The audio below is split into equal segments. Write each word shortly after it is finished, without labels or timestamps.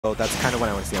So that's kind of what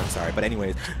I want to see. I'm sorry. But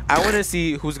anyways, I want to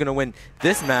see who's going to win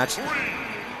this match.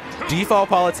 Default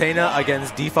Palutena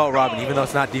against Default Robin, even though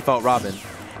it's not Default Robin.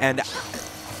 And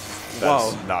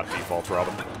that's not Default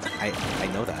Robin. I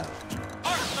know that.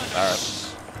 All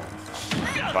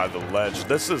right. By the ledge.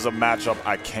 This is a matchup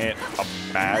I can't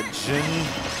imagine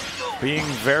being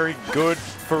very good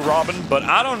for Robin, but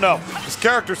I don't know. This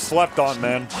character slept on,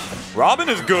 man. Robin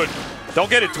is good.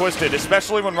 Don't get it twisted,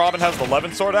 especially when Robin has the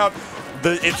Levin sword out.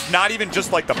 It's not even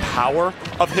just like the power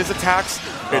of his attacks,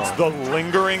 it's the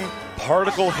lingering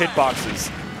particle hitboxes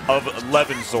of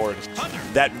Levin sword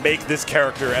that make this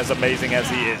character as amazing as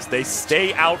he is. They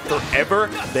stay out forever.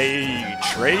 They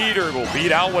trade or will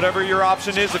beat out whatever your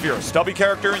option is if you're a stubby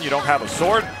character and you don't have a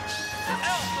sword.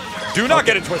 Do not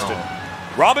get it twisted.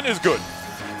 Robin is good,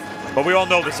 but we all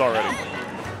know this already.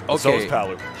 Okay. So is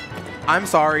Palu. I'm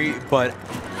sorry, but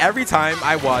every time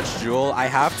I watch Jewel, I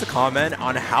have to comment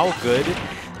on how good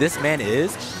this man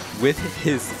is with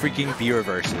his freaking B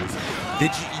reverses. Did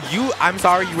you I'm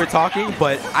sorry you were talking,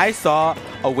 but I saw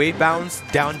a weight bounce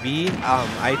down B.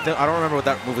 I don't remember what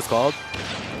that move is called,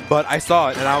 but I saw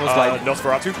it and I was like,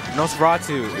 Nosferatu?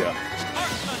 Nosferatu. Yeah.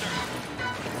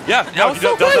 Yeah, no, he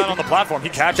does that on the platform. He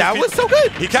catches. That was so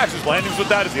good. He catches landings with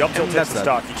that as the up tilt hits the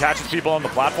stock. He catches people on the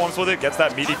platforms with it, gets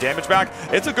that meaty damage back.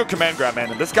 It's a good command grab,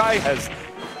 man. And this guy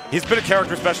he's been a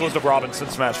character specialist of Robin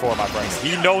since Smash 4, my friends.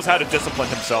 He knows how to discipline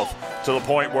himself to the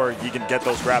point where he can get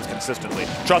those grabs consistently.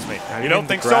 Trust me, you don't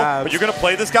think so, but you're going to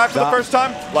play this guy for the first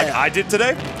time like I did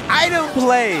today? I don't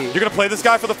play. You're going to play this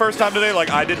guy for the first time today like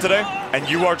I did today, and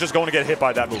you are just going to get hit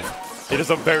by that move. It is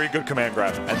a very good command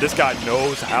grab, and this guy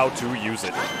knows how to use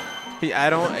it.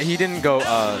 He didn't go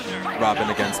Robin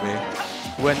against me.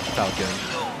 He went Falcon.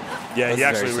 Yeah, he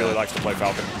actually really likes to play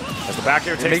Falcon. As the back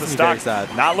air takes the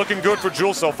stock. Not looking good for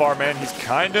Jewel so far, man. He's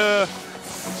kind of...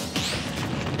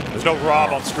 There's no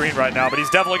Rob on screen right now, but he's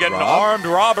definitely getting an armed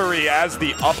robbery as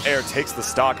the up air takes the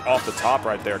stock off the top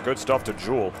right there. Good stuff to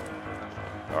Jewel.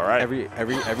 All right.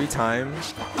 Every time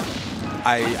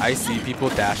I see people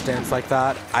dash dance like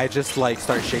that, I just like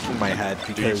start shaking my head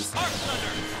because...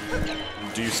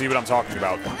 Do you see what I'm talking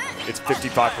about? It's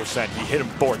 55%. He hit him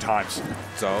 4 times.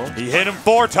 So? He hit him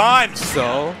 4 times!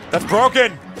 So? That's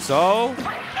broken! So?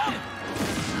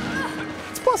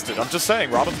 It's busted. I'm just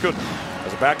saying. Robin's good.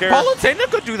 As a back air. Palutena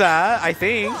could do that, I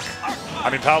think. I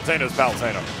mean, Palutena is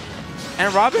Palutena.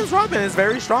 And Robin is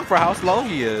very strong for how slow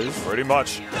he is. Pretty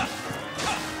much.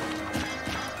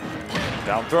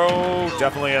 Down throw.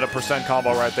 Definitely at a percent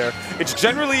combo right there. It's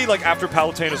generally, like, after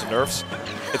Palutena's nerfs,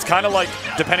 it's kind of like,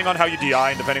 depending on how you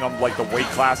DI and depending on like the weight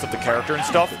class of the character and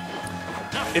stuff,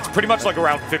 it's pretty much like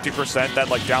around 50% that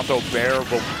like down throw bear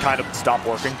will kind of stop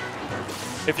working.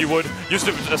 If you would. Used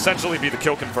to essentially be the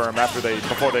kill confirm before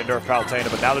they nerfed Palutena,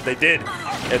 but now that they did,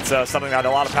 it's something that a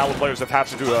lot of Palu players have had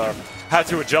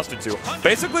to adjust it to.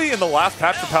 Basically, in the last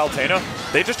patch for Palutena,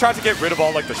 they just tried to get rid of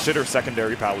all like the shitter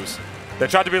secondary Palus. They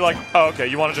tried to be like, oh, okay,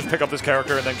 you want to just pick up this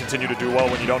character and then continue to do well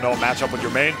when you don't know a matchup with your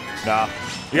main? Nah.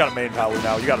 You got a main Palu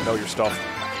now. You got to know your stuff.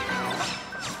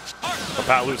 But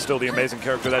Palu's still the amazing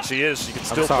character that she is. She can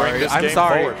still bring this game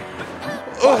forward.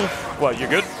 What, you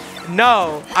good?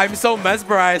 No. I'm so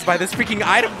mesmerized by this freaking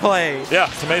item play. Yeah,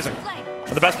 it's amazing.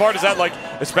 And the best part is that, like,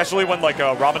 especially when, like,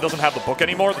 Robin doesn't have the book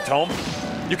anymore, the tome,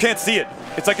 you can't see it.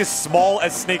 It's like as small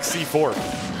as Snake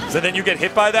C4. So then you get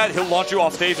hit by that, he'll launch you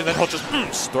off stage, and then he'll just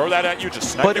throw that at you,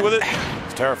 just snipe you with it.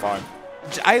 It's terrifying.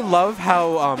 I love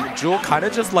how Jewel kind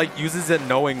of just like uses it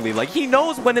knowingly. Like he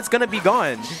knows when it's gonna be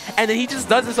gone, and then he just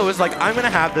does it. So it's like I'm gonna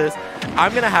have this.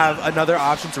 I'm gonna have another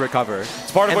option to recover.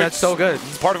 It's part of that's so good.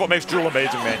 It's part of what makes Jewel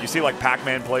amazing, man. You see like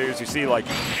Pac-Man players. You see like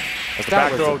as the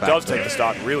back throw does take the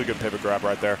stock. Really good pivot grab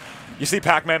right there. You see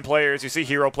Pac-Man players. You see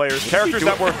hero players. Characters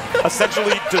that were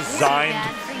essentially designed.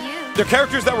 They're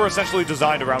characters that were essentially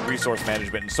designed around resource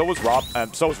management, and so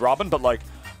was Robin. But like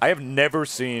I have never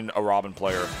seen a Robin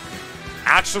player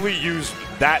actually use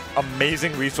that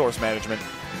amazing resource management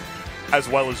as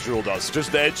well as Jewel does.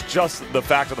 It's just the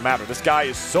fact of the matter. This guy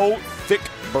is so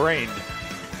thick-brained.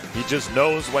 He just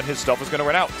knows when his stuff is going to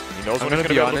run out. He knows when he's going to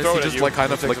be able to throw it at you. He just like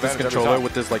kind of flicks his controller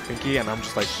with his like pinky, and I'm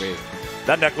just like, wait.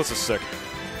 That necklace is sick.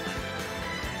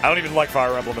 I don't even like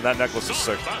Fire Emblem, and that necklace is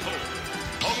sick.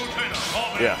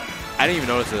 Yeah. I didn't even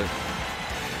notice it.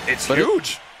 It's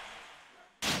huge.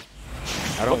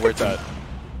 I don't wear that.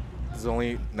 This is the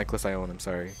only necklace I own. I'm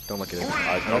sorry. Don't look at it.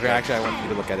 Okay, actually, I want you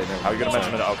to look at it now. How are you going to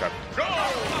mention it?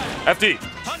 Okay.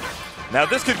 FD. Now,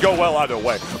 this could go well either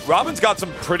way. Robin's got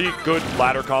some pretty good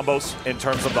ladder combos in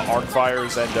terms of the arc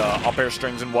fires and up air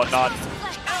strings and whatnot.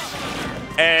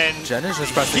 And Jen is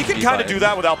just pressing he can kind of do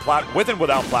that with and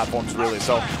without platforms, really.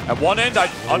 So at one end, I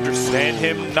understand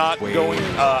him not going.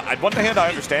 At one hand, I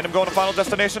understand him going to Final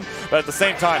Destination, but at the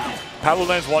same time, Palu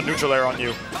lands one neutral air on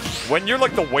you. When you're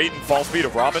like the weight and fall speed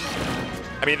of Robin,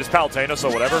 I mean, it's Palutena, so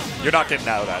whatever. You're not getting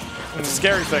out of that. It's a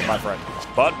scary thing, my friend.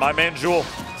 But my man Jewel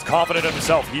is confident in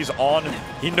himself.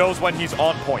 He knows when he's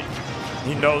on point.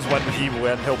 He knows when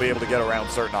he'll be able to get around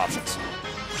certain options.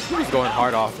 He's going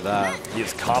hard off of that. He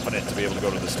is confident to be able to go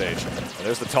to the stage. And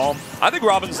there's the Tome. I think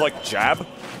Robin's like jab,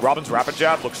 Robin's rapid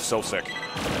jab looks so sick.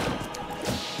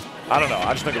 I don't know.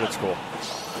 I just think it looks cool.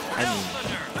 I mean,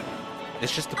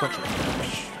 it's just a bunch of...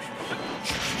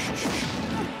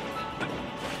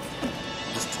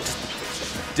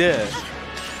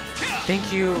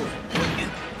 Thank you.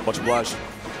 Much obliged.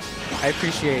 I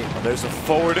appreciate. And there's a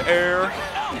forward air.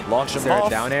 Launch him Is there off. a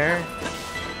down air?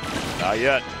 Not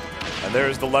yet. And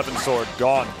there's the Levin sword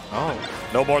gone. Oh.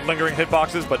 No more lingering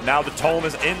hitboxes, but now the Tome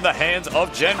is in the hands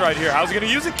of Jen right here. How's he going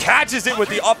to use it? Catches it with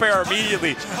the up air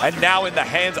immediately. And now in the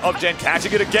hands of Jen,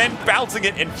 catching it again, bouncing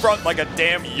it in front like a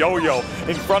damn yo-yo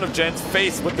in front of Jen's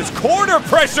face with this corner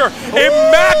pressure.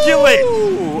 Immaculate!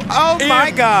 Ooh. Oh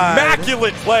my God.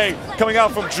 Immaculate play coming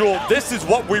out from Jewel. This is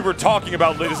what we were talking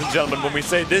about, ladies and gentlemen, when we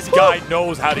say this guy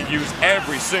knows how to use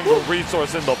every single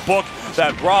resource in the book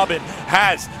that Robin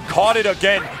has. Caught it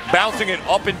again, bouncing it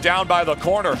up and down by the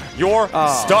corner. You're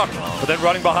stuck, but then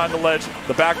running behind the ledge,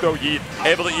 the back throw yeet,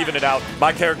 able to even it out.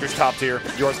 My character's top tier,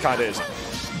 yours kind of isn't.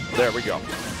 There we go.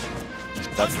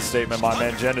 That's the statement my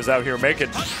man Jen is out here making.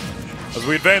 As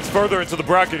we advance further into the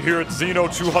bracket here at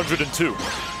Xeno202.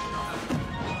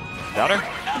 Down air?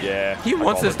 Yeah. He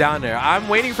wants this down air. I'm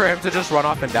waiting for him to just run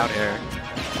off and down air.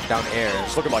 Down air.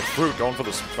 It's looking like fruit, going for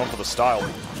the style.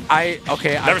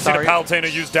 Okay, Never seen a Palutena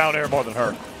use down air more than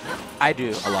her. I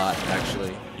do a lot,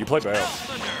 actually. You play Barrel.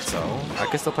 So, I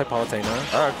can still play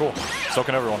Palutena. All right, cool. So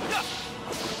can everyone.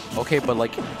 Okay, but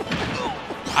like,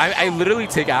 I literally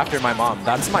take after my mom.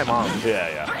 That's my mom. Yeah,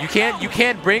 yeah. You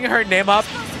can't bring her name up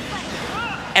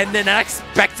and then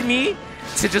expect me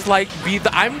to just like be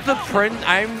the, I'm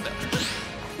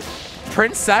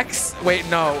Prince-Sex? Wait,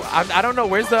 no. I don't know.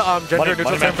 Where's the gender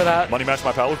neutral term for that? Money match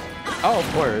my Palu? Oh,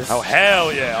 of course. Oh,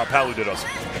 hell yeah. Our Palu did us.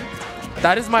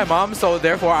 That is my mom, so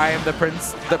therefore I am the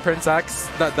Prince-X.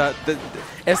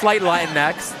 It's like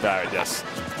Latinx. All right, yes.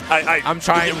 I'm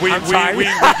trying. We get it. We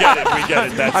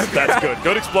get it. That's good.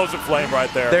 Good explosive flame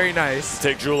right there. Very nice.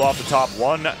 Take Jewel off the top.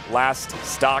 One last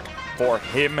stock for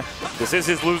him. This is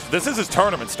his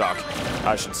tournament stock,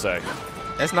 I should say.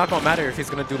 It's not gonna matter if he's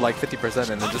gonna do like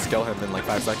 50% and then just kill him in like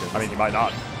 5 seconds. I mean, he might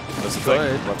not. That's the thing.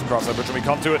 We'll have to cross that bridge when we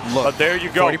come to it. Look, but there you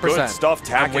go. 40%. Good stuff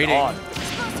tacking on.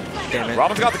 Damn it.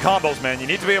 Robin's got the combos, man. You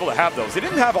need to be able to have those. He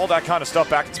didn't have all that kind of stuff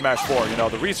back in Smash 4. You know,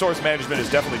 the resource management is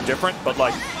definitely different, but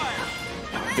like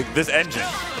this engine,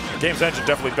 the game's engine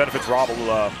definitely benefits Robin.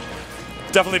 A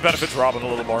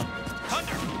little more.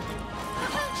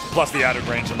 Plus the added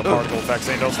range and the particle effects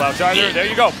ain't no slouch either. There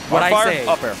you go. What I say?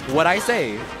 Up air. What I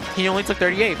say? He only took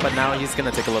 38, but now he's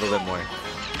gonna take a little bit more.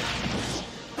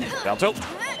 Down tilt.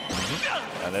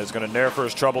 And then he's going to nair for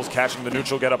his troubles, catching the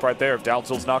neutral get up right there. If down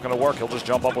tilt's not going to work, he'll just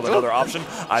jump up with another option.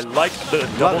 I like the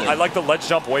double. I like the ledge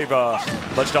jump wave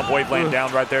lane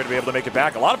down right there to be able to make it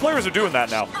back. A lot of players are doing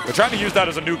that now. They're trying to use that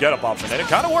as a new get up option, and it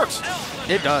kind of works.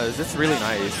 It does. It's really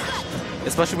nice,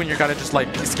 especially when you're kind of just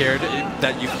like scared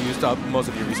that you've used up most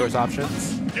of your resource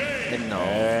options.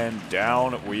 And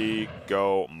down we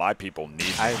go. My people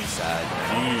need. I'm sad.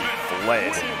 He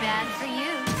fled. Too bad for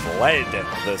you. Fled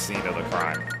the scene of the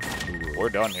crime. We're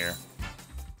done here.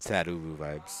 Sad Ubu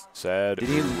vibes. Sad.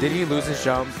 Did he lose his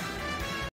jump?